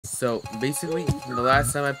So basically, the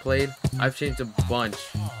last time I played, I've changed a bunch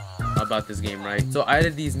about this game, right? So I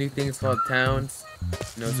added these new things called towns.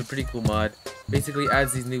 You know, it's a pretty cool mod. Basically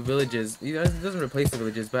adds these new villages. It doesn't replace the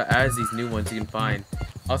villages, but adds these new ones you can find.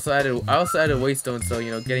 I also added waystone, so you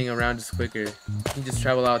know, getting around is quicker. You can just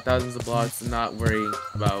travel out thousands of blocks and not worry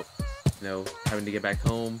about, you know, having to get back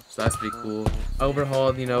home. So that's pretty cool. I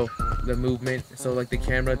overhauled, you know, the movement. So like the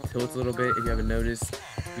camera tilts a little bit if you haven't noticed.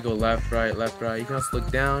 You go left, right, left, right. You can also look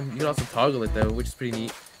down. You can also toggle it though, which is pretty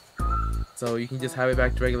neat. So you can just have it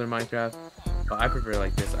back to regular Minecraft. But I prefer it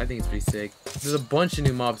like this. I think it's pretty sick. There's a bunch of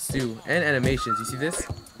new mobs too, and animations. You see this?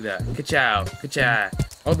 Look at that. Ka-chow, ka-cha.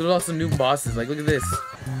 Oh, there's also new bosses. Like, look at this.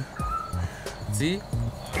 See?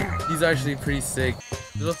 These are actually pretty sick.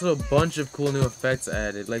 There's also a bunch of cool new effects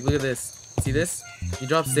added. Like, look at this. See this? You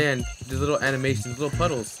drop sand. There's little animations, little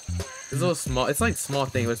puddles. It's a little small. It's like small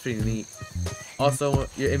thing, but it's pretty neat. Also,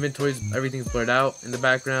 your inventories, everything's blurred out in the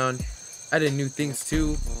background. Added new things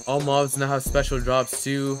too. All mobs now have special drops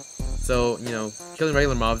too. So, you know, killing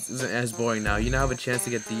regular mobs isn't as boring now. You now have a chance to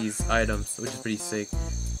get these items, which is pretty sick.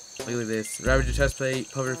 Look at this. Ravager chestplate,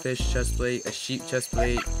 pufferfish chestplate, a sheep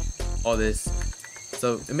chestplate, all this.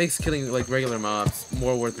 So it makes killing like regular mobs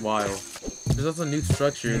more worthwhile. There's also new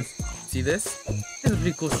structures. See this? It's a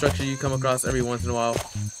pretty cool structure you come across every once in a while.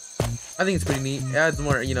 I think it's pretty neat. It adds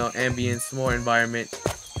more, you know, ambience, more environment.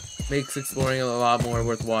 Makes exploring a lot more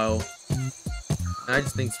worthwhile. And I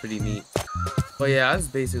just think it's pretty neat. But yeah, that's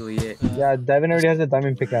basically it. Yeah, Devin already has a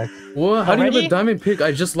diamond pickaxe. What? How do you have a diamond pick?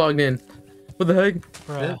 I just logged in. What the heck?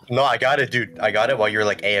 Bruh. No, I got it, dude. I got it while you were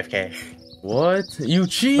like AFK. What? You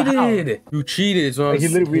cheated! You cheated. So Like,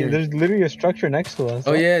 there's literally a structure next to us.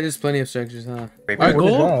 Oh yeah, there's plenty of structures, huh? Wait,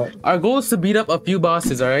 Our goal is to beat up a few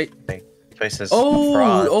bosses, alright? Places.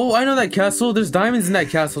 Oh, I know that castle. There's diamonds in that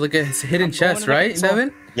castle, like a hidden chest, right,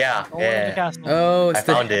 Devin? Yeah, yeah. Oh, it's I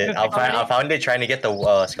found it. I found it trying to get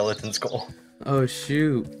the skeleton skull. Oh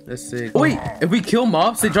shoot, that's sick. Oh, wait, if we kill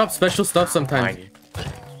mobs, they drop special stuff sometimes.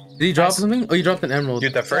 Did he drop something? Oh, you dropped an emerald.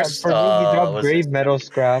 Dude, the first for me, he dropped grave metal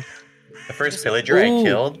scrap. The first pillager I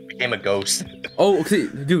killed became a ghost. Oh, okay,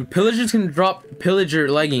 dude, pillagers can drop pillager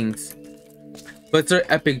leggings, but it's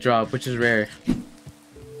their epic drop, which is rare.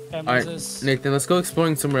 Alright, Nathan, let's go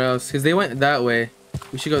exploring somewhere else, because they went that way.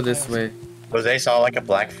 We should go this way. Jose saw like a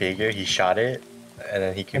black figure, he shot it, and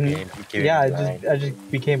then he became yeah, I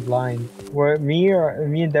just became blind. Where me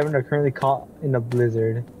and Devin are currently caught in a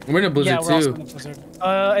blizzard. We're in a blizzard too. Also in a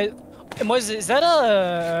blizzard. Is that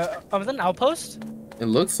an outpost? It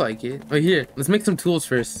looks like it. Oh, here, let's make some tools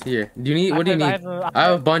first. Here, do you need? What do you need? I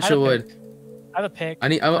have a bunch of wood. I have a pick.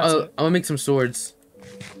 I'm gonna make some swords,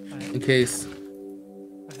 in case.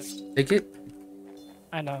 Take it.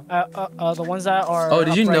 I know. The ones that are. Oh,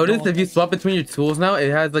 did you notice if you swap between your tools now, it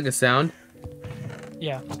has like a sound?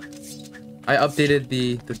 Yeah. I updated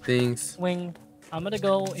the things. Wing. I'm gonna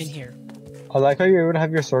go in here. I like how you're able to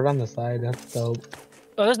have your sword on the side. That's dope.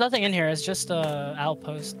 Oh, there's nothing in here. It's just a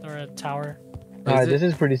outpost or a tower. This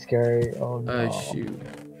is pretty scary. Oh no. Oh shoot.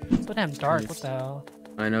 It's so damn dark. What the hell?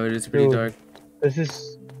 I know it is pretty dark. This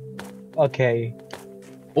is okay.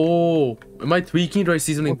 Oh, am I tweaking? Do I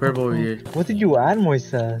see something purple over here? What did you add,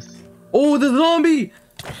 Moises? Oh, the zombie!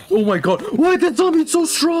 Oh my god, what? That zombie's so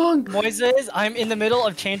strong! Moises, I'm in the middle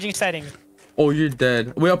of changing settings. Oh, you're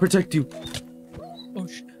dead. Wait, I'll protect you. Oh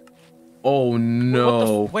shit. Oh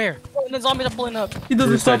no. Where? Oh, the zombies are pulling up. He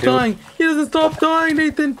doesn't stop dying. He doesn't stop dying,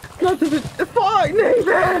 Nathan. Nothing. Fuck,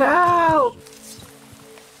 Nathan! Ow!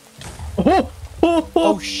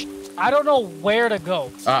 Oh shit. I don't know where to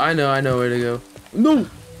go. I know where to go. No!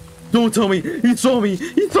 Don't tell me! He saw me!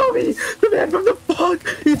 He saw me! The man from the fog!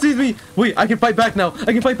 He sees me! Wait, I can fight back now!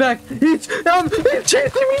 I can fight back! He's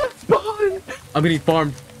chasing me! Spawn! I'm getting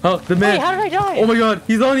farmed. Huh? The man! Wait, how did I die? Oh my god,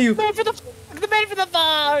 he's on you! The man for the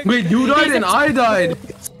fog! Wait, you died and I died!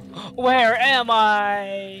 Where am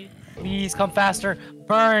I? Please come faster.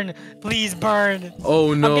 Burn! Please burn!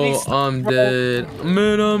 Oh no, I'm dead.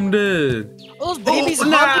 Man, I'm dead. Those babies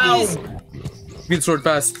now! Get the sword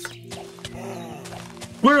fast.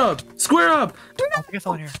 Square up! Square up! I think I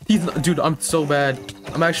fell in here. He's not, dude, I'm so bad.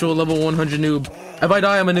 I'm actual level 100 noob. If I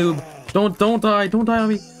die, I'm a noob. Don't die. Don't die on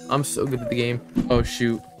me. I'm so good at the game. Oh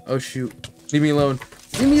shoot. Oh shoot. Leave me alone.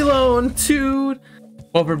 Leave me alone, dude.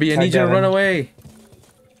 Bufferbee, I need you to run away.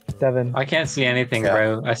 Devin. I can't see anything,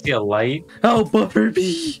 bro. I see a light. Oh,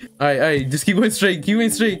 Bufferbee. Alright, just keep going straight. Keep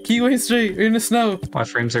going straight. Keep going straight. We're in the snow. My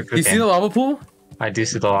frames are cooking. You see the lava pool? I do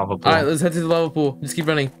see the lava pool. Alright, let's head to the lava pool. Just keep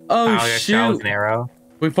running. Oh shoot. An arrow.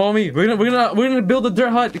 Wait, follow me. We're gonna build a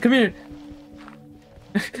dirt hut. Come here.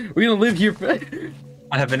 We're gonna live here.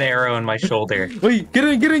 I have an arrow in my shoulder. Wait, get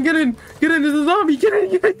in, get in, get in, get in. There's a zombie. Get in,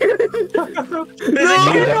 get in, get in.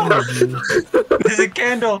 There's a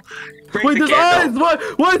candle. Break Wait, the there's eyes. candle.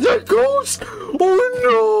 Why is there a ghost? Oh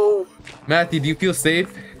no. Matthew, do you feel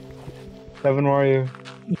safe? Devin, where are you?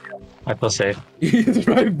 I feel safe. He's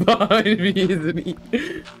right behind me, isn't he?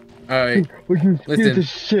 Alright. Would you scared Listen. the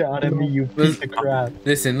shit out of me, you piece of crap?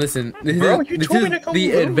 Listen. This Bro, is, you this told me is to come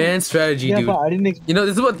the over. advanced strategy, Yeah, dude. but I didn't expect. You know,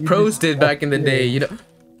 this is what You pros just did back in the fucked day, it. you know.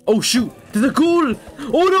 Oh shoot! There's a ghoul!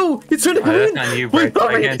 Oh no! It's trying to come That's in! not you, Wait, bro.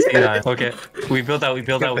 I wait. can't see that. Okay. We built that. We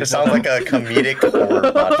built that. We It built sounds that. like a comedic horror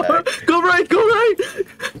podcast. Go right! Go right!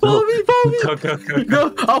 Follow me! Follow me! Go, go, go, go.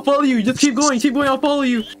 Go! I'll follow you! Just keep going! Keep going! I'll follow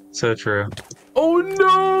you! So true. Oh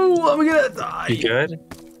no! I'm gonna die! You good?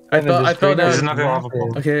 I fell There's down. another lava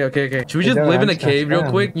pool. Okay. Should we Hey, just Devin, live in a I'm just cave real down.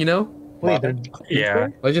 quick, you know? Wait, they're Yeah.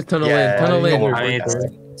 Let's just tunnel Yeah, in. Tunnel don't in. worry. I mean,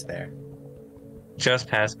 It's there. Just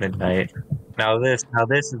past midnight. Now this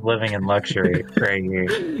is living in luxury right here.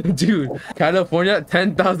 Dude, California,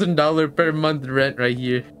 $10,000 per month rent right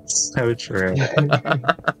here. So true.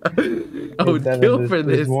 I would kill for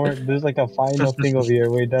this. There's like a final thing over here.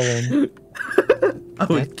 Wait, Devin. I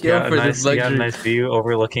would kill for this You got a luxury. nice view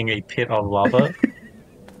overlooking a pit of lava.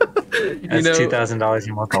 That's know, $2,000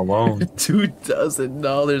 a month alone.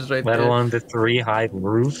 $2,000 right Let there. alone the 3 high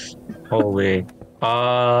roof. Holy.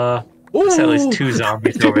 Ooh, There's at least 2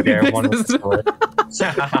 zombies over there. One this with is-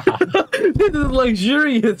 the This is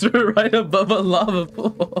luxurious. We're right above a lava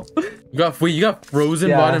pool. You got frozen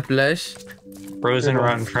Yeah. rotten flesh. frozen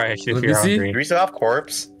rotten fresh if Let me you're see. Do hungry. we still have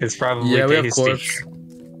corpse? It's probably Yeah, we have tasty. corpse.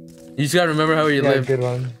 You just gotta remember how you Yeah, live. good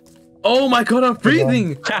one. Oh my god, I'm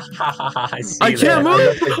freezing. I see I can't that.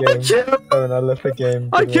 move. I can't. Devin, I left the game.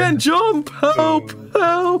 I Good can't one. jump. Help!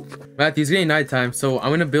 Help! Matthew, it's getting nighttime, so I'm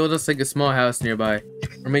gonna build us like a small house nearby.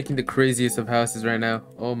 We're making the craziest of houses right now.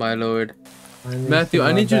 Oh my lord. Matthew,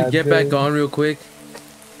 I need you to get back on real quick.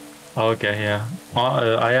 Okay, yeah.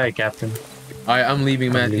 Aye, aye, Captain. Alright, I'm leaving,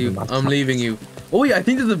 I'm Matthew. leaving myself. I'm leaving you. Oh wait, I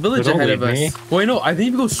think there's a village Don't ahead of leave me. us. Wait, no, I think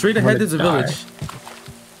if we go straight ahead, there's a die. village.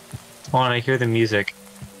 Hold on, I hear the music.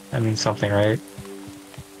 That means something, right?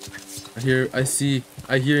 I hear and see.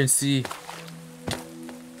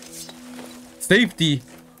 Safety!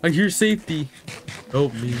 I hear safety.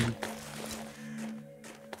 Help me.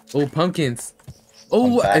 Oh, pumpkins.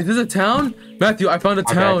 Oh, I'm back. is this a town? Matthew, I found a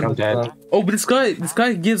town. I'm dead. Oh, but this guy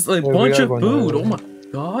gives a Wait, we bunch gotta of go food. now. Oh my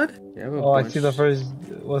god. Yeah, Oh, I see the first.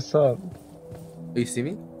 What's up? Oh, you see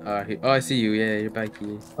me? Oh, I see you. Yeah, you're back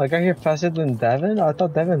here. Like I hear faster than Devin? I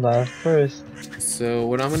thought Devin left first. So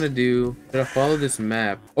what I'm gonna do, I'm gonna follow this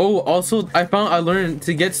map. Oh, also I learned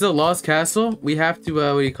to get to the Lost Castle, we have to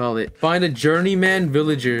what do you call it? Find a journeyman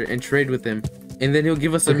villager and trade with him, and then he'll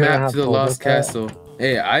give us a We're gonna map have to the to look Lost at that. Castle.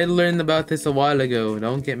 Hey, I learned about this a while ago.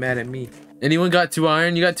 Don't get mad at me. Anyone got 2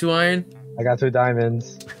 iron? You got 2 iron? I got 2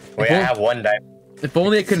 diamonds. Wait, I have 1 diamond. If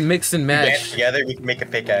only I could mix and Band match. together, we can make a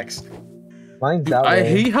pickaxe. Mine's Dude, that I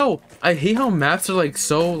way. hate how maps are like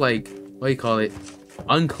so like what do you call it?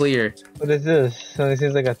 Unclear. What is this? So this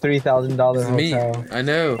is like a $3,000 This is me. hotel. I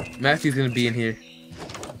know. Matthew's gonna be in here.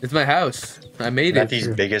 It's my house. I made it. Matthew's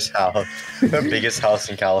biggest house. The biggest house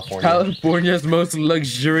in California. California's most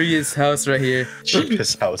luxurious house right here.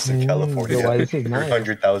 Cheapest house in California. yo, why this is nice.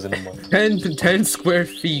 100,000 a month. 10 square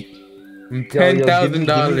feet. Yo,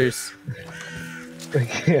 $10,000.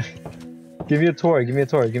 Give me a tour. Give me a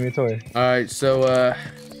tour. Give me a tour. Alright, so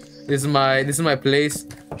this is my place.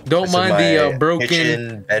 Don't This is mind my the broken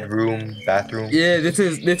kitchen, bedroom, bathroom. Yeah, this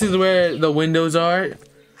is where the windows are.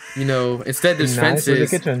 You know, instead there's Nice. Where's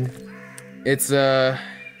fences. the kitchen? It's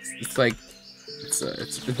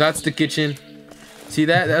that's the kitchen. See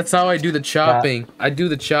that? That's how I do the chopping. I do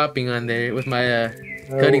the chopping on there with my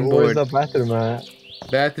cutting Where's board. the bathroom at?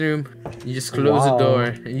 Bathroom. You just close the Wow. door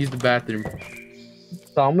and use the bathroom.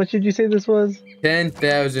 So how much did you say this was?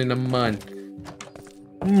 10,000 a month.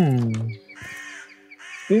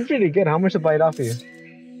 Seems pretty good. How much to buy it off you?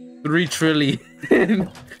 3 trillion.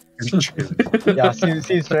 Yeah,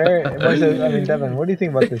 seems fair. Devin, what do you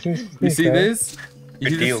think about this? Seems You see fair. this?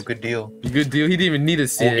 Good deal, good deal. Good deal. He didn't even need to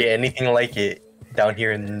see Won't it. get anything like it down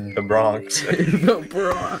here in the Bronx. The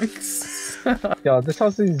Bronx. Yo, this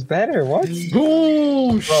house is better. What?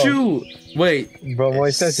 Oh shoot! Wait, Bro,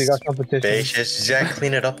 Moises, you got competition. Just gotta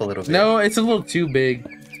clean it up a little bit. no, it's a little too big.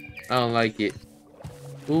 I don't like it.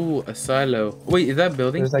 Ooh, a silo. Wait, is that a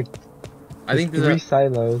building? There's like I think 3 there's a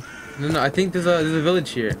silos. no. I think there's a village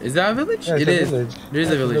here. Is that a village? Yeah, it's It a is. village. There is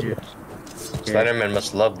a village here. Slenderman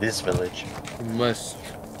must love this village. You must.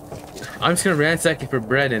 I'm just gonna ransack it for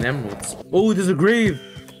bread and emeralds. Oh, there's a grave.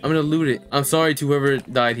 I'm gonna loot it. I'm sorry to whoever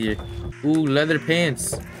died here. Ooh, leather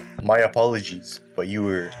pants. My apologies, but but you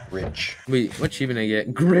were rich. Wait, what achievement I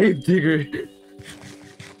get? Grave digger.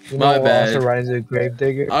 You My know, bad. Also riding a grave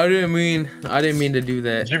digger. I didn't mean to do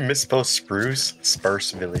that. Did you misspell spruce?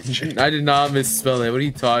 Spurse village. I did not misspell it. What are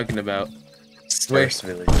you talking about? Spurse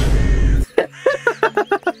village.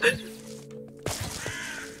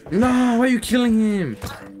 No, why are you killing him?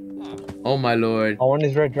 Oh my lord. I want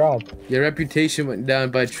his red drop. Your reputation went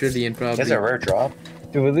down by a trillion probably. That's a rare drop.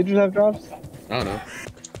 Do villagers have drops? I don't know.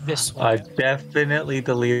 This I one. definitely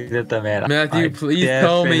deleted the man. Matthew, please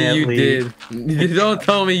tell me you did. Don't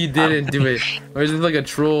tell me you didn't do it. Or is this like a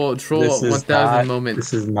troll This is 1000 moment?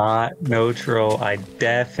 This is not no troll. I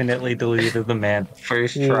definitely deleted the man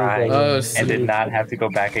first Yeah, try Oh, and did not have to go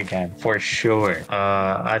back again for sure.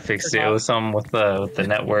 I fixed it. It was something with the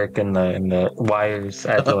network and the wires.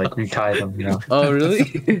 I had to like retie them, you know. Oh really?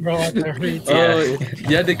 Bro, every Oh,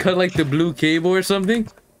 you had to cut like the blue cable or something?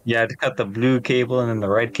 You had to cut the blue cable and then the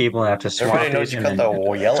red cable and have to swap Everybody it. knows you and cut then-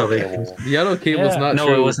 the yellow so they- cable. The yellow cable's Yeah. not No,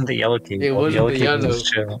 true. it wasn't the yellow cable. It wasn't the cable yellow. was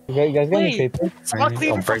chill. You guys got any Wait, paper? Saw I'll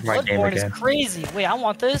Cleaver from break my game Bloodborne is again. crazy. Wait, I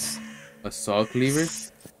want this. A saw cleaver?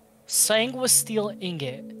 Sanguine steel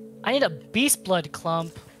ingot. I need a beast blood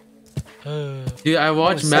clump. Dude, I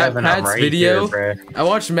watched Matt Seven, I'm Pat's right video. here, bruh. I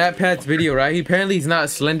watched Matt Pat's video, right? Apparently he's not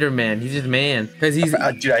Slender Man. He's just man. Cause he's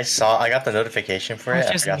Dude, I got the notification for it.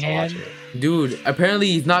 I Just forgot to watch man. it. dude. Apparently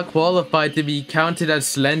he's not qualified to be counted as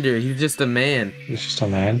slender. He's just a man. He's just a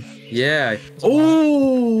man. Yeah.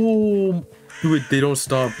 Oh, dude, they don't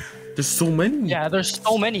stop. There's so many. Yeah, there's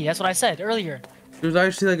so many. That's what I said earlier. There's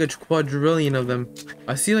actually like a quadrillion of them.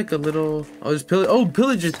 I see like a little. Oh, this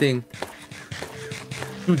pillager thing.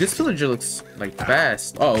 Dude, this pillager looks like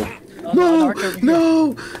fast. Uh oh. No, Archer over here.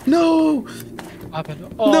 no. What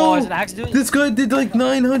happened? Oh, No. is it axe doing? This guy did like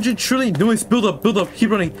 900 trillion. No, it's build up. Keep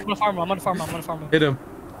running. I'm gonna farm him. I'm gonna farm him. Hit him.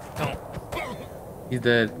 Don't. He's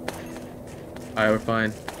dead. Alright, we're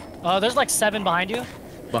fine. There's like 7 behind you.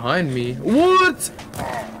 Behind me. What?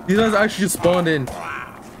 These guys actually just spawned in.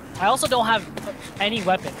 I also don't have any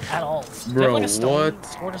weapon at all. Do you Bro, have, like, a stone what?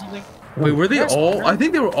 sword or something? Wait, were they There's all? one. I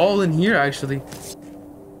think they were all in here actually.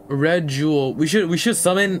 Red Jewel. We should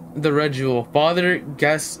summon the Red Jewel. Father,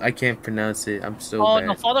 guess I can't pronounce it. I'm so Oh bad.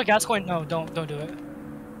 no, Father Gascoigne. No, don't do it.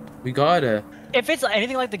 We gotta. If it's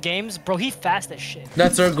anything like the games, bro, he fast as shit.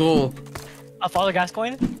 That's our goal. Father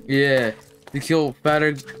Gascoigne? Yeah. To kill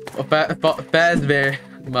Fazbear.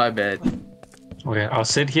 My bad. Okay, I'll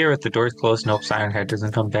sit here with the doors closed and hope Sirenhead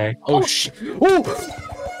doesn't come back. Oh shit. Oh!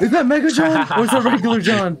 Is that Mega John? Or is that regular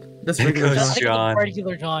John? That's regular Goes I John. think John. it's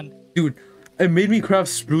regular John. Dude, it made me craft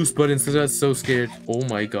spruce buttons because I was so scared. Oh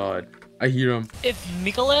my god. I hear him. If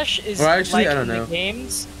Mikulesh is Or actually, like I don't in know. the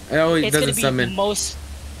games, Oh, he it's gonna doesn't be summon. the most.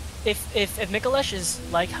 If Mikulesh is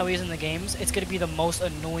like how he is in the games, it's gonna be the most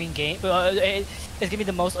annoying game. It's gonna be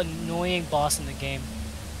the most annoying boss in the game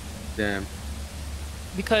Damn.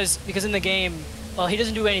 because in the game, he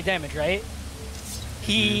doesn't do any damage, right?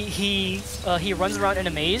 He runs around in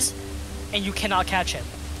a maze, and you cannot catch him,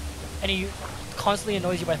 and he constantly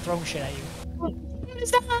annoys you by throwing shit at you. What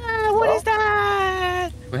is that? What is that?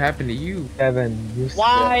 What happened to you? Kevin, you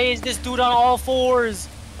Why is this dude on all fours?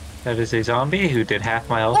 That is a zombie who did half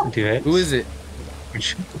my health into it. Who is it?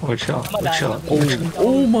 Which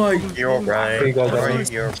Oh my. Hero Brian. There you go, Where are you,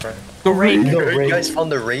 Devin. Hero Brian? The ring. The You ring. guys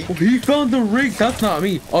found the rake? He found the ring. That's not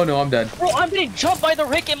me. Oh no, I'm dead. Bro, I'm getting jumped by the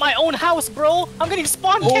rake in my own house, bro. I'm getting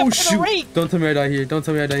spawn Oh camped by the shoot. rake. Don't tell me I die here. Don't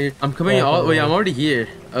tell me I die here. I'm coming Yeah, all. Wait, come I'm on. already here.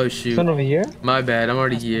 Oh shoot. Son over here? My bad. I'm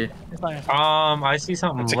already here. It's fine. I see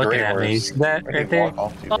something It's a looking great at me. horse. See that Where do you right there? walk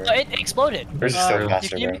off to, bro? It exploded. Where's the stone faster,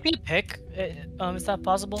 Can you bro? make me pick? Is that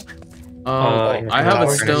possible? I have a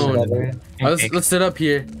Power stone. Better. Let's sit up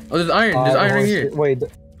here. Oh, there's iron. There's iron right here. Wait. All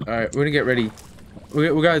right, we're gonna get ready. We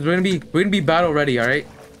guys, we're gonna be battle ready. All right.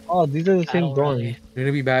 Oh, these are the same Battle drawings. ready. We're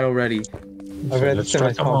gonna be battle ready. Okay, Let's this is my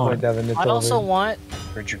start them spawn on. point, Devin. It's I'd also over. want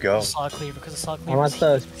Where'd you go? saw cleaver because the saw I cleaver. want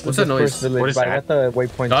the What's that noise? dispersed village, What is but I that? got the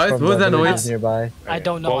waypoints Guys, from what was the that villages noise? nearby. I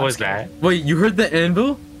don't know. What I'm was scared. that? Wait, you heard the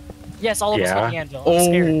anvil? Yes, all of us Yeah. like the anvil. I'm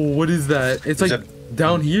scared. Oh, what is that? It's There's like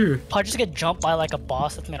down here. Probably just get jumped by like a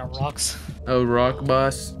boss that's made of rocks. Oh, rock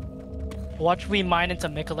boss. Watch we mine into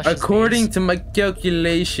Mikulesh's According base. to my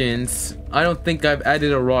calculations, I don't think I've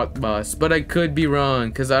added a rock boss, but I could be wrong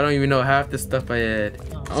because I don't even know half the stuff I add.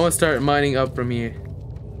 I want to start mining up from here.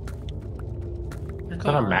 Is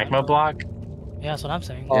that a magma block? Yeah, that's what I'm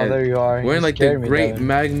saying. Oh, Yeah, there you are. We're in You like the scared me, Great Devin.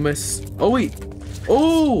 Magmus. Oh wait.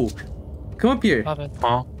 Oh, come up here. Pop it.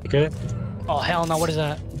 Oh, you good? Oh hell no! What is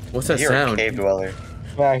that? What's that You're a sound? cave dweller.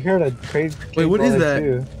 Wait, I heard a crazy. Wait, what is that?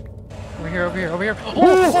 Too. Over here, over here, over here.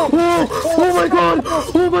 Oh, oh, oh my god!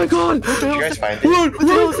 Oh my god! Did you guys find it? Run,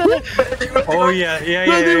 run! Oh yeah.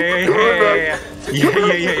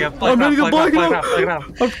 I'm ready to block it up.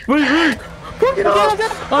 Wait, wait. Plug it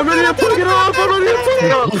up! I'm ready to plug it up! I'm ready to plug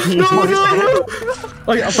it up! No, no, no!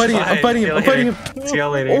 Okay, I'm fighting him. I'm fighting him. I'm fighting him. See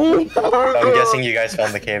y'all later. Oh, I'm guessing you guys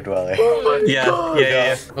found the cave dweller. Yeah.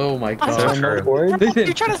 oh my So god. true. Nathan,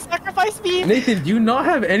 You're trying to sacrifice me? Nathan, do you not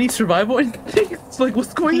have any survival instincts? Like,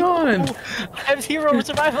 what's going on? I have zero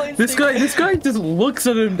survival instinct. This guy just looks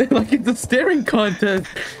at him like it's a staring contest.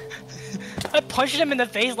 I punched him in the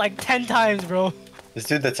face like 10 times, bro. This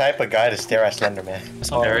dude the type of guy to stare at Slenderman.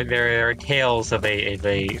 There are tales of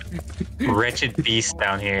a wretched beast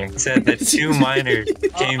down here. It said that 2 miners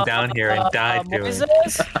came down here and died what to is it.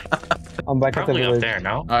 this? I'm back at the Probably up village. there,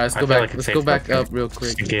 no? Alright, let's I go feel back. like it's Let's safe go back there. up real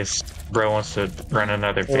quick. In case bro wants to run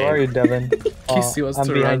another Where are you, fade. Devin? Casey wants I'm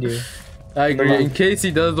to behind run. you. I agree. In case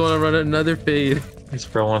he does want to run another fade. This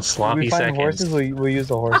bro wants If sloppy we find seconds. horses, we'll use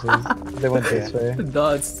the horses. They went this way.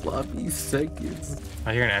 Not sloppy seconds.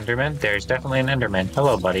 I hear an Enderman. There's definitely an Enderman.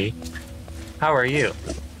 Hello, buddy. How are you?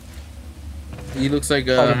 He looks like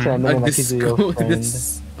that's what I meant, like he's your friend.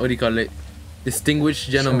 what do you call it? Distinguished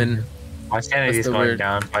gentleman. My sanity's the going word.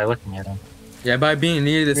 down by looking at him. Yeah, by being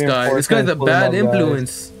near this guy. This guy's a Reinforcement bad pulling up,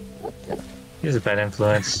 guys. influence. He's a bad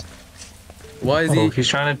influence. Why is Oh, he? he's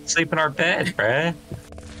trying to sleep in our bed, bruh.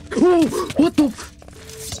 Oh, what the?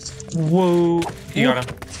 Whoa. You got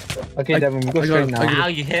him. Okay, Devin, we go I got straight him, now. I got Ow,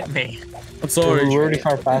 you hit me. I'm sorry. We're already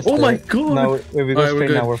far past Oh it. my god. No, wait, we go Alright, we're straight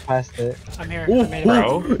good. now. We're past it. I'm here. Oh, I made it.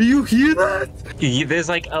 Bro. You hear that? There's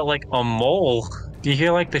like a mole. Do you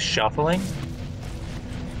hear like the shuffling?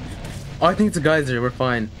 Oh, I think it's a geyser. We're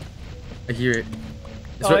fine. I hear it.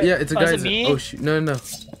 It's Oh, right, yeah, it's a is it geyser. me? Oh shoot! No, no, no.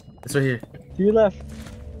 It's right here. To your left.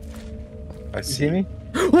 I You see me?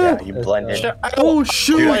 Yeah, you blended. Oh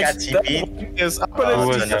shoot! Dude, I got TP. Who was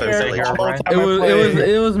that?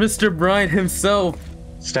 It was Mr. Brian himself.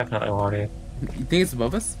 It's definitely water. You think it's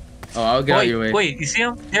above us? Oh, I'll get out your way. Wait, you see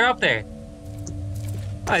them? They're up there.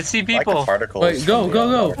 I see Like the people. particles. Wait, go, go,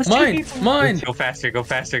 go! Let's Mine, take people. mine. Go faster, go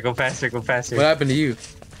faster, go faster, go faster. What happened to you?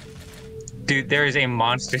 Dude, there is a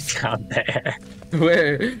monster down there.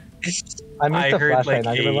 Where? I missed I the heard flashlight,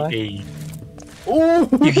 like not gonna lie. Oh!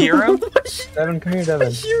 You hear him? Devin, come here, Devin.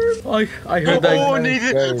 I heard that. Oh, That's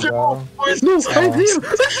Nathan. scary, bro. No, I him.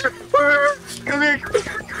 Come here.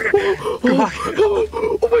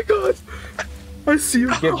 Oh my god! I see him.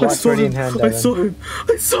 Get I Black saw Freddy him. in hand, I Devin. saw him.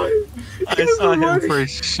 I saw him. I saw him for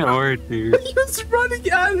sure, dude. He was running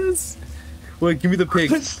at us. Wait, give me the pig.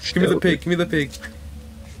 Give me the pig. Give me the pig.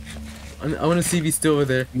 I want to see if he's still over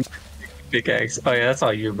there. Pickaxe. Oh yeah, that's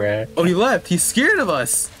all you, bruh. Oh, he left. He's scared of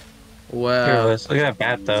us. Here, Wow. look at that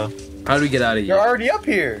bat though. How do we get out of You're here? already up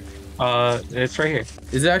here. It's right here.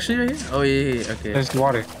 Is it actually right here? Oh yeah, yeah, yeah. Okay. There's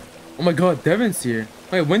water. Oh my god, Devin's here.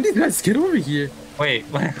 Wait, when did you guys get over here? Wait,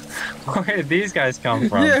 where did these guys come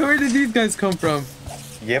from? Yeah, where did these guys come from?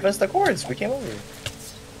 You gave us the cords. We came over here.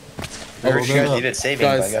 Oh, I heard you no. guys needed saving,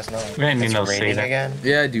 but I Guys, guess not. we didn't need It's no raining saving. again.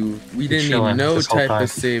 Yeah, dude. We didn't need chilling no this whole type time.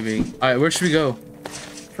 of saving. Alright, where should we go?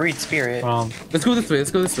 Freed spirit. Let's go this way.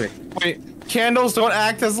 Let's go this way. Wait, candles don't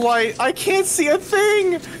act as light. I can't see a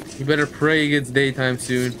thing. You better pray it gets daytime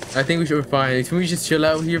soon. I think we should be fine. Can we just chill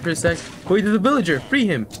out here for a sec? Wait, there's a villager. Free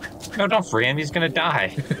him. No, don't free him. He's gonna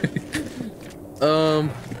die.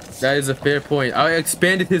 That is a fair point. I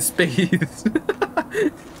expanded his space.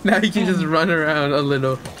 Now he can just run around a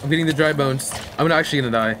little. I'm getting the dry bones. I'm actually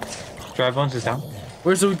gonna die. Dry bones is down.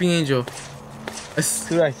 Where's the weeping angel?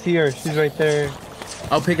 Dude, I see her. She's right there.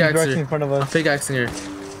 I'll She's pickaxe right in her. front of I'm us. pickaxing her.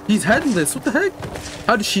 He's headless. What the heck?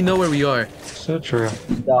 How does she know where we are? So true.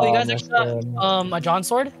 Oh, you guys that's, extra a John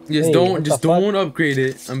sword? Just Hey, don't, what just the fuck? don't upgrade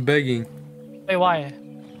it. I'm begging. Wait, why?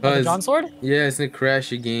 The 'Cause- John sword? yeah, it's gonna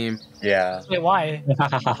crash your game. Yeah, Wait, why?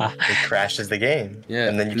 it crashes the game. Yeah,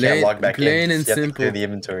 And then you plain- can't log back in. plain You and have to simple. clear the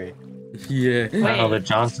inventory. Yeah. Oh, the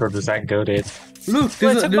John sword was that goated. Look, Bro,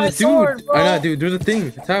 I there's a took my dude. sword, bro. I know, dude. There's a thing.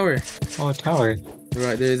 A tower. Oh, a tower.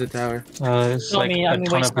 Right, there is a tower. There's Tell like me, a I'm ton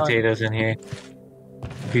of wasting on- potatoes in here.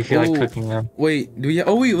 If you feel Ooh. like cooking them. Wait, do we?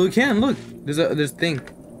 Oh wait, we can. Look, there's a thing.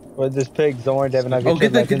 But there's pigs. Don't worry, Devin. I'll Oh,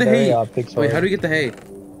 get get you the hay. pig Wait, sword. how do we get the hay?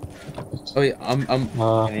 Oh wait, I'm.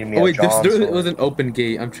 You need me Oh a wait, John there sword. was an open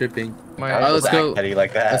gate. I'm tripping. My, Alright, let's go. How do you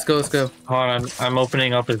like that? Let's go. Let's go. Hold on, I'm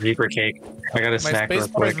opening up a zebra cake. I got a my snack real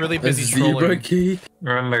space bar is quick. really A busy zebra trolling. cake.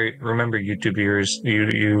 Remember, YouTube viewers,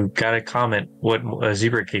 you gotta comment what a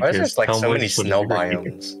zebra cake Why is is. there like Tell so me many what a snow zebra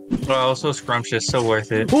cake is. biomes? Oh, so scrumptious, so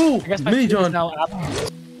worth it. Oh, I guess my Mini food is John. now apple.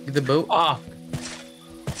 Get the boat. Ah,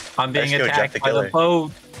 I'm being Let's go, Jack attacked the by the Killer.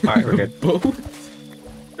 boat. Alright, we're good. Boat.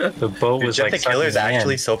 The boat Dude, was Jet like the Killer is sucking me in.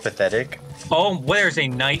 actually so pathetic. Oh, where's a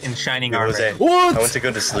knight in shining It armor? was a, What? I went to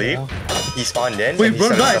go to sleep. He spawned in Wait, and he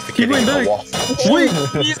run started back. Keep suffocating going the back. wall. Wait.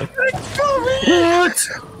 What?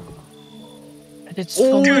 It's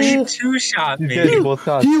Oh. Dude, he two-shot You me. guys both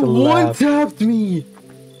got He slapped. one-tapped me.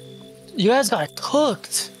 You guys got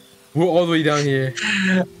cooked. We're all the way down here.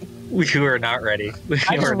 We were not ready. We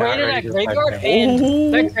I just were not raided ready that to graveyard fight and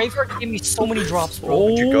Oh. that graveyard gave me so many drops, bro.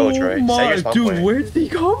 Where'd you go, Troy? Say My your spawn dude, point. where did he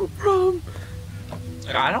come from? him.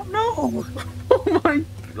 I don't know. Oh my.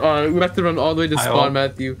 We have to run all the way to I spawn, hope-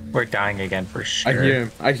 Matthew. We're dying again for sure. I hear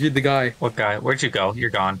him. I hear the guy. What guy? Where'd you go? You're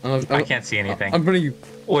gone. I can't see anything. I'm running you.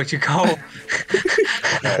 Where'd you go?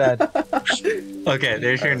 Sad. Okay,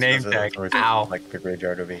 there's your name tag. Ow. Like the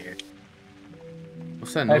graveyard over here.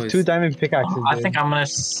 What's that I have noise? 2 diamond pickaxes. I dude. think I'm gonna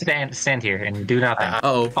stand here and do nothing.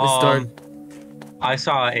 Uh-oh. It's starting. I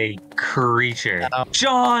saw a creature.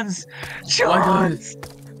 John's. Oh my god.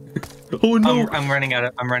 Oh no. I'm running out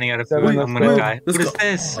of food. Wait, I'm gonna wait, die. let's What is go.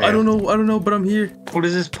 this? I don't know, but I'm here. What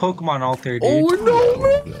is this Pokemon altar, dude? Oh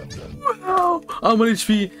no. I'm on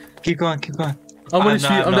HP. Keep going. I'm on I'm HP.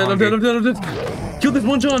 not- I'm dead. Kill this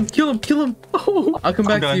one, John. Kill him. Oh, I'll come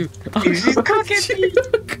back to done. you. He's cooking me.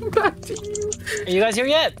 I'll come back to you. Are you guys here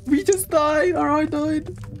yet? We just died. I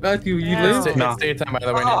died. Matthew, you Yeah. live? No. It's daytime, by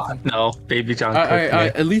the way, Nathan. No, Baby John All cooked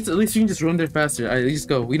right. me. At least you can just run there faster. All right, let's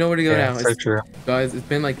go. We know where to go Yeah, now. so true. Guys, it's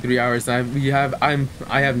been like 3 hours. I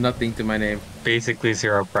have nothing to my name. Basically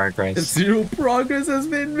 0 progress. 0 progress has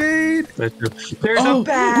been made. So true. There's Oh, a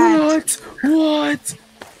bat. What?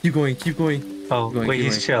 Keep going. Oh, Keep going, wait, keep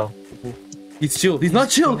he's chill. He's chill. He's not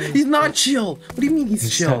chill. What do you mean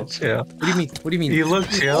he's chill? not chill. What do you mean? You look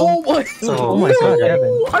chill. Oh my! Oh my God, no!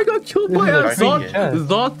 Kevin. I got killed by a This is a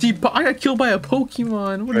Zoti. I got killed by a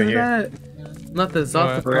Pokemon. What Right is here. that? Not the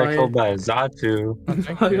We're killed Zotapire. by a Zatu.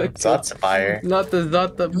 That's fire. Not the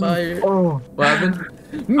Zotapire. Oh, What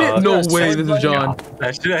happened? No yes, way. so This is John.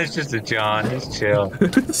 That's just a John. He's chill.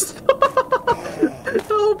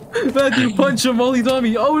 Help! Matthew, punch him while he's on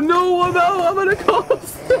me. Oh no! I'm gonna call.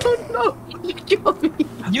 Oh no! You killed me.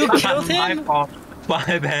 You killed My him? fault.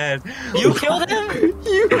 My bad. You killed him?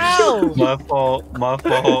 You How? My fault. My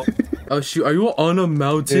fault. Oh shoot! Are you on a there's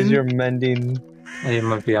mountain? your mending. He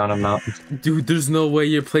might be on a mountain. Dude, there's no way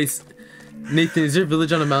your place. Nathan, is your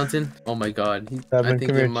village on a mountain? Oh my god. I Devin,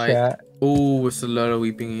 think come it here, might. chat. Oh, it's a lot of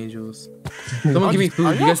weeping angels. Someone give me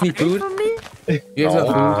food. You guys need food? You guys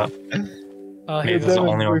have food? Maybe Hey, that's the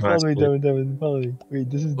only one who follow has me, food. Devin, follow me. Wait,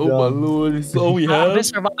 this is Oh my dumb. lord, it's all we I've have? been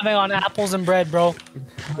surviving on apples and bread, bro.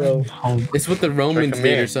 Bro. It's what the Romans come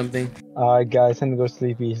did here. or something. Alright, guys, time to go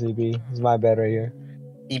sleepy. This is my bed right here.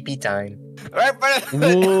 EP time.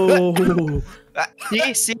 Whoa. See,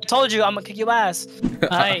 I told you I'm gonna kick your ass.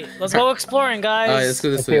 Alright, let's go exploring, guys. Alright, let's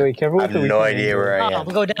go this Okay, way. wait, careful I with have the no weeping idea where I Oh, am.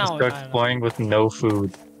 we'll go Let's down. go exploring with no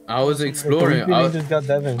food. I was The exploring. weeping angels got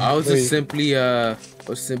Devin. I was Wait, just simply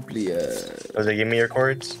Does it give me your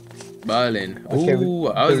cords? balling. Okay, Ooh,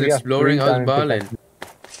 I was we got exploring, I 3 was diamond balling. pickaxes.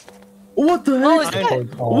 What the Oh, heck? is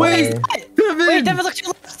that? Oh, Wait, Devin! Wait, Devin, look to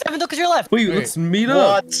your left. Devin, look to your left. Wait, let's meet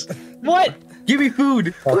up. What? What? Give me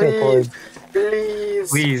food. Okay,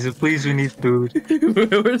 Please. Please, we need food.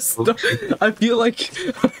 We're stuck. I feel like,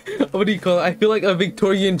 what do you call it? I feel like a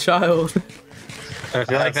Victorian child. I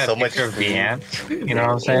feel I like have that so much picture of the food. ant. You know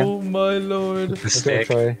what I'm saying? Oh my lord. The Okay, stick.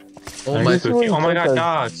 Troy. Oh Nice my. This one Oh my god, does-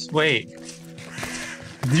 dogs. Wait.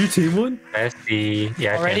 Did you tame one? Bestie.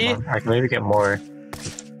 Yeah, Already? I can maybe get more.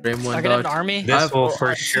 Frame one I got an dog. army. This will I've-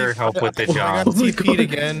 for sure help with the Oh my job. God, Oh my TP'd God.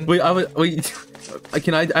 again. Wait, wait.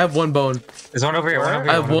 I have one bone. There's one over here. One over I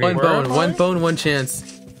here. have over one here. bone. Where? One bone, one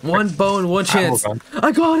chance. One bone, one chance. Hold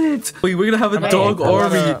I got it. Wait, we're gonna have a Hey, dog I'm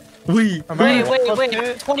army. gonna- Wait, Wait. I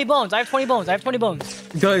have 20 bones. I have 20 bones.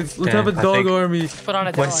 guys, let's Okay, have a I dog think- army. Put on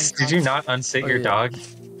a When, dog. did you not unsit Oh, your yeah. dog?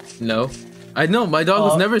 No, I know my dog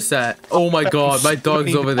was never sat. Oh my god, my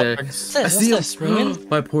dog's over there. What's I this? see What's this? Ringing? him.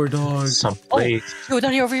 My poor dog. Some Oh, plate. yo,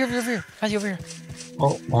 down here, over here. Matthew, over here.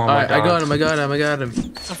 Oh, my Alright, I god. got him.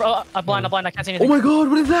 I'm blind. I can't see Oh anything. my god,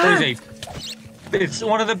 what is that? There's It's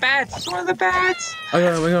one of the bats. It's one of the bats. I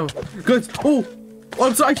got him. Guys, oh,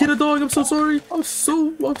 I'm sorry, I killed a dog. I'm so sorry. I'm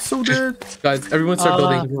so dead. Guys, everyone start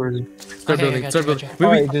building. Start okay, building. I Start got building. you.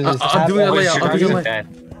 Wait, Alright, does this I'm doing a happen? Wait, layout. your I'm dog doing a is layout.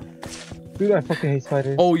 dead. Dude, I fucking hate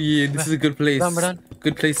spiders. Oh yeah, this is a good place. We're done.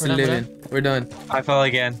 Good place to We're live done. in. We're done. I fell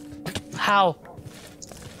again. How?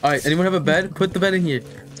 Alright, anyone have a bed? Put the bed in here.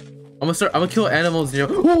 I'm gonna kill animals here.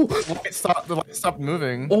 Oh, The light stopped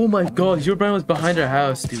moving. oh my god, your brand was behind our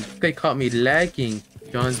house, dude. They caught me lagging.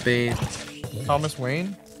 John's Bane. Thomas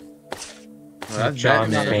Wayne. Oh, that's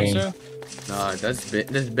John's Batman. Bane. So, Nah, that's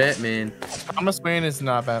Batman. Thomas Wayne is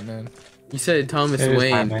not Batman. You said Thomas It is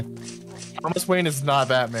Wayne. Batman. Thomas Wayne is not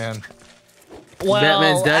Batman. Well,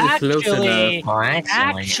 Batman's dad is close actually, enough. Oh,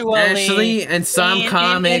 excellent. Actually, in some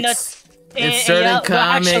comics, in certain yeah, well,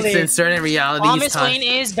 comics, actually, in certain realities, Thomas Wayne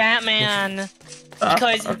is Batman.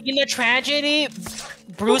 Because in the tragedy,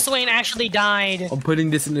 Bruce Wayne actually died. I'm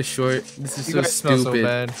putting this in the short. This is You so guys smell so stupid.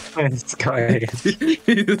 bad. It's going.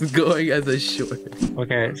 It's going as a short.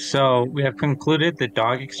 Okay, so we have concluded the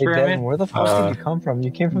dog Hey, experiment. Devin, where the fuck did you come from?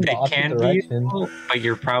 You came from the They opposite can be direction. useful, but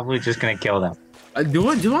you're probably just gonna kill them. Do you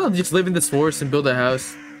want to just live in this forest and build a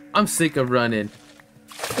house? I'm sick of running.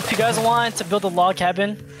 If you guys want to build a log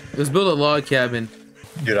cabin, Let's build a log cabin.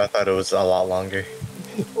 Dude, I thought it was a lot longer.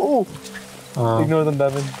 Oh! Ignore them,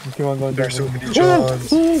 Devin. Just keep on going, There's so Devin. many Johns.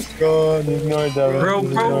 God. Ignore it, Devin. Bro,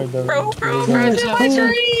 Just bro, ignore it,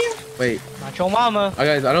 Devin. Wait, not your mama.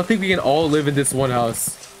 guys, I don't think we can all live in this one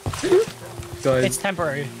house. Guys, It's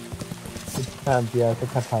temporary. Yeah, it's a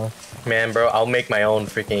pet house. Man, bro, I'll make my own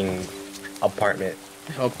freaking apartment.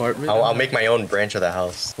 apartment. I'll make my own branch of the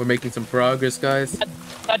house. We're making some progress, guys.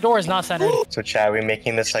 That door is not centered. So, Chad, we're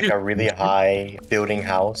making this like a really high building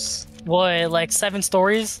house. What, like 7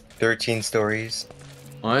 stories? 13 stories.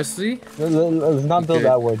 Honestly, Let's not build Okay.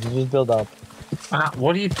 outwards. You just build up.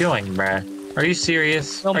 What are you doing, bruh? Are you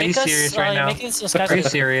serious? No, Are you make us, serious right now? make us a Are you skyscraper.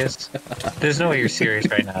 serious? There's no way you're serious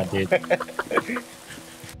right now, dude.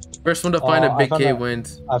 first one to find a I big found cave a-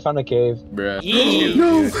 wins, I found a cave. bruh. Yee.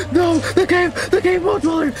 No, the cave wall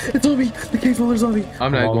dweller, it's on me. The cave dweller's on me.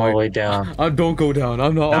 I'm not I'm all the going. way down. Don't go down.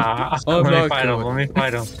 I'm not. Nah, I'm let me not fight him. going. Let me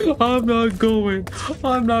fight him. I'm not going.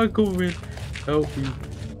 I'm not going. Help me.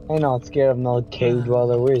 I'm not scared of no cave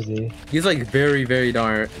dweller. Where is he? He's like very, very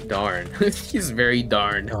darn. He's very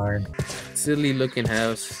darn. Darn. Silly looking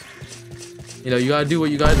house. You know, you gotta do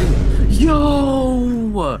what you gotta do.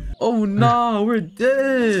 Yo! Oh no, we're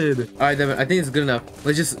dead. All right, Devin, I think it's good enough.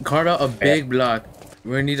 Let's just carve out a big block.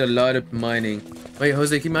 We're gonna need a lot of mining. Wait,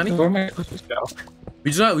 Jose, keep mining. Where am I supposed to go?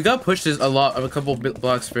 We gotta push this a couple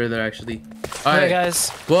blocks further, actually. All Alright, right,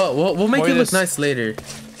 guys. well, we'll make it look Moises. nice later.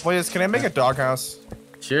 Wait, can I make a doghouse?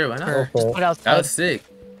 Sure, why not? Go for it. Put out That was sick.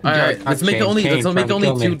 All right, Jack, let's make it James only. Kane Let's make it trying to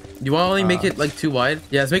only kill two. You want to only make it like too wide?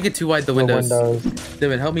 Yeah, let's make it too wide. The The windows. windows.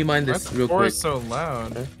 Devin, help me mine Why this the real door quick. is so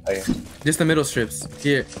loud? Just the middle strips.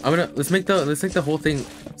 Here, let's make the whole thing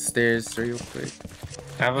stairs real quick.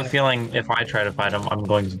 I have a feeling if I try to fight him, I'm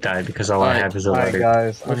going to die because all I Alright. have is a Alright, letter.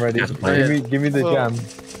 guys. I'm ready. Just Give me the Whoa. gem.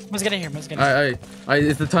 Let's get in here. Let's get in All here. right, all right.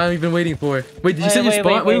 It's the time you've been waiting for. Wait, did you Wait, set your wait,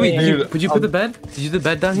 spot? wait, Wait, wait, did you, wait. could you put the bed? Did you do the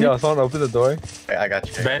bed down here? Yo, someone open the door. Wait, I got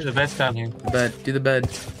you. The bed's down here. The bed. Do the bed.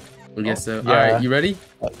 I guess so. yeah. All right, you ready?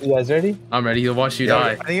 You guys ready? I'm ready. He'll watch you Yeah.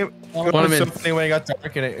 die. I think it Put was him so in. funny when it got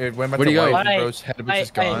dark and it went back Where'd to he go? white and Hey, Bro's head was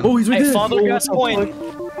just hey, gone. Oh, he's right Hey, there. Father Gas Point.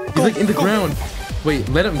 He's like in the ground. Wait,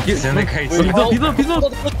 let him get. He's in the crates. He's up. He's up. He's up.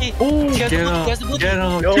 Oh, Get Get him. him! Get him. Get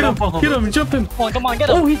him! get him! Get him! Jump him! Come on, get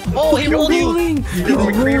him. Oh, he rolled you. rolling. He's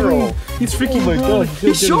reroll. He's freaking Oh my rolling. God, He's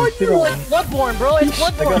get him, showing get you. him. It's Bloodborne, bro. It's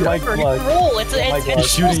I got Bloodborne. my Remember, you blood. can roll. It's My a blood.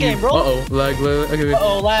 He's shooting game, you. bro. Uh-oh. Lag. Okay, wait.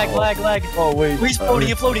 Uh-oh, lag. Oh, wait. He's floating,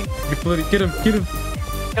 he's floating. You're floating. Get him. Get him.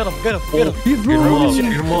 He's Get him rolling. up! Get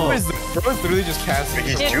him Bro up! is literally just casting.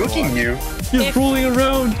 He's If- juking you. He's rolling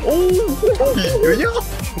around. Oh.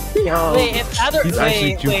 Wait, if either He's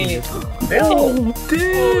actually wait. juking you. No.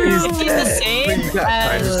 Damn. If he's the same Wait, you got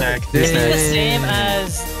Right, as snack. if he's the Damn. same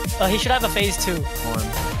as he should have a phase 2.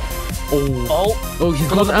 Oh. Oh, He's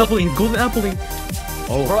golden appling. He's golden appling.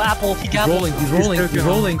 bro, Oh. Apple, he He's got rolling. He's rolling. joking He's him.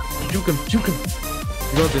 rolling. Juke him.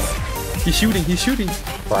 You got this. He's shooting.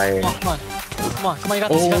 Fire. Come on, you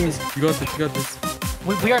got this, Oh, you got this. you got this.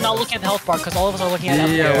 We are not looking at the health bar because all of us are looking at Yeah,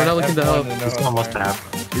 Apple. yeah, we're not looking to help. He's almost out.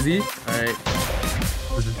 Is he? Alright.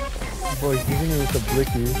 Boy, he's hitting me with the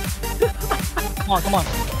blicky. Come on.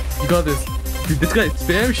 You got this. Dude, this guy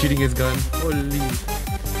spam shooting his gun. Holy.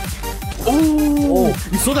 Oh!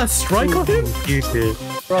 You saw that strike on him? You did.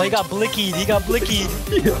 Bro, he got blickied.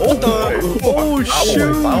 Oh,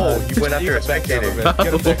 shoot! Foul. You went after a spectator. Go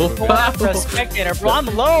after a spectator, bro. I'm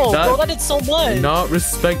low, bro. That did so much. Not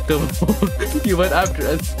respectable. You went after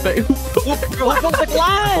a spectator. Bro, who broke the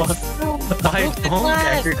glass? My Look at phone that.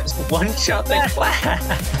 actually just one shot the glass.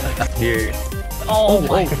 Here, Oh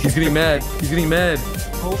my. He's getting mad. for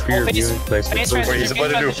your face- viewing place. face Wait, he's about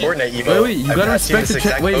to do a Fortnite Wait, emote. you I've gotta not seen respect the this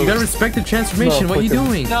exact you gotta pose. respect the transformation. No, What are you fucking-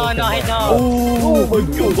 doing? No, I know. Oh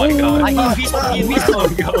my god. He's in beast mode. He's in beast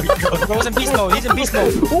mode. Bro's in beast mode. He's in beast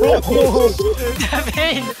mode.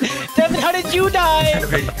 Devin, how did you die?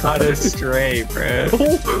 Caught us straight, bro.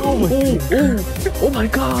 Oh my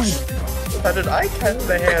god. How did I catch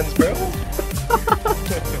the hands, bro?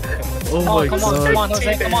 Oh my Come on, god.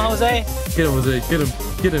 Jose. Come on, Jose. Get him, Jose.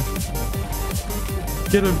 Get him.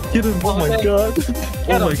 Get him. Oh my god. Get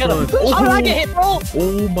Oh him, my get him. god. How did I get hit, bro?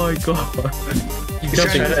 Oh my god. He's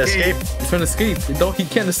trying to escape. He's trying to escape. No, he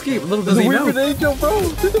can't escape. Little does There's a he know. weeping angel, bro.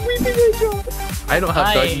 There's a weeping angel. I don't have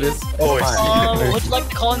Hi. darkness. Oh, I see. Would you like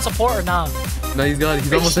to call in support or not? No, he's got it.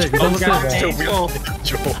 He's almost there. He's almost there.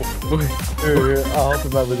 Wait. Here, I'll help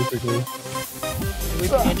him out really quickly.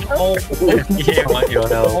 Oh, Yeah, want your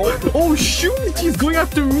help. Oh shoot! He's going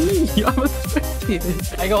after me. I'm expecting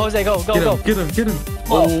it. I go, Jose, go. Get him.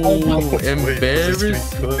 Oh, Oh,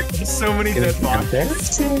 embarrassed. So many dead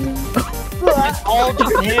bodies. All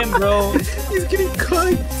just him, bro. He's getting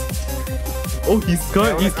cut. Oh, he's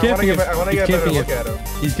cut. He's camping him. I want to He's get a better camping look him. at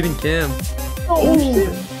him. He's getting cam. Oh shit.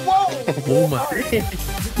 Oh my.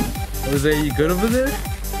 Jose, you good over there?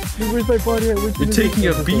 Where's my body at? You're taking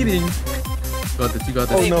a beating. You got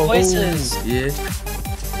this. Wait, no. voices. Yeah.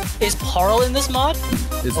 Is Parl in this mod?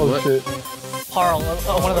 Is Oh what? shit. Parl,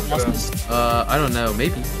 one of the bosses. I don't know.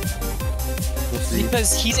 Maybe. We'll see.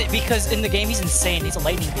 Because in the game he's insane. He's a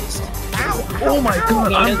lightning beast. Oh my god.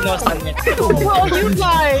 He doesn't know it's lightning. Bro, you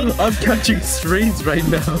died. I'm catching strays right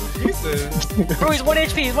now. Jesus. Bro, he's 1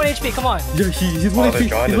 HP. He's 1 HP. Come on. Yeah, he's 1 Oh, the HP.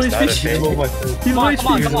 god He's 1 is not a HP. Oh my god. He's 1 Come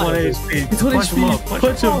on, HP. come on. He's 1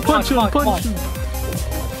 HP. Punch him.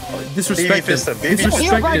 Disrespect him. Here,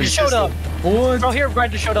 Disrespect Grinder him. showed up. What? Bro, here,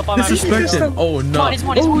 Grinder showed up on my Disrespect him. Oh no. Come on, he's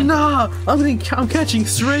one, he's Oh one. nah. I'm catching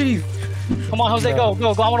strays. Come on, Jose, go.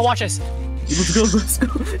 I want to watch this. Let's go.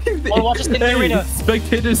 Wanna watch us in the arena?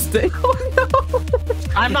 Spectators stay. Oh no.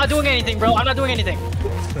 I'm not doing anything, bro. I'm not doing anything.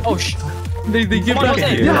 Oh, sh. They give Come on, back.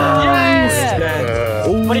 Jose. Yeah.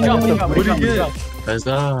 Oh, What did he drop? what did he get? Let's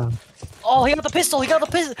go. Oh, he got the pistol. We broke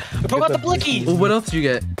out the blicky. Well, what else did you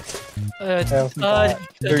get?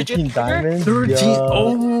 13 diamonds. 13. Yeah.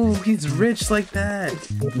 Oh, he's rich like that.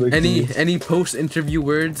 Any post-interview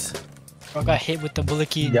words? Bro got hit with the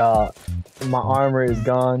blicky. Yeah. My armor is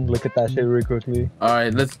gone. Look at that shit really quickly. All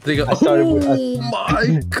right, let's dig up. I started with- Oh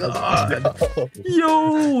my god!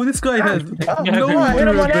 Yo, this guy has no Hit him on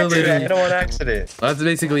accident. durability. Hit him on accident. That's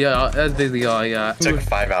basically all I got. Took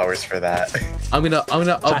 5 hours for that. I'm gonna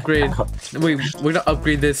upgrade. Wait, we're gonna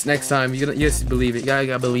upgrade this next time. You guys believe it. You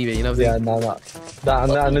gotta believe it. You know what I'm saying? Yeah,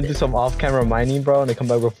 no. I'm gonna do some off-camera mining, bro, and then come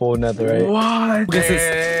back with full netherite. What? This is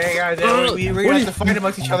Hey, guys, we're gonna have to fight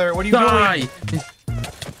amongst each other. What are you doing? die.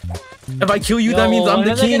 If I kill you, that means I'm the when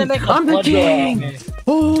are they king. gonna make a I'm the blood king. draw?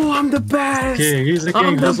 Oh, I'm the best. King, he's the I'm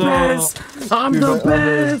king. the That's all. best. I'm the Your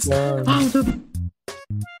armor is best. gone. I'm the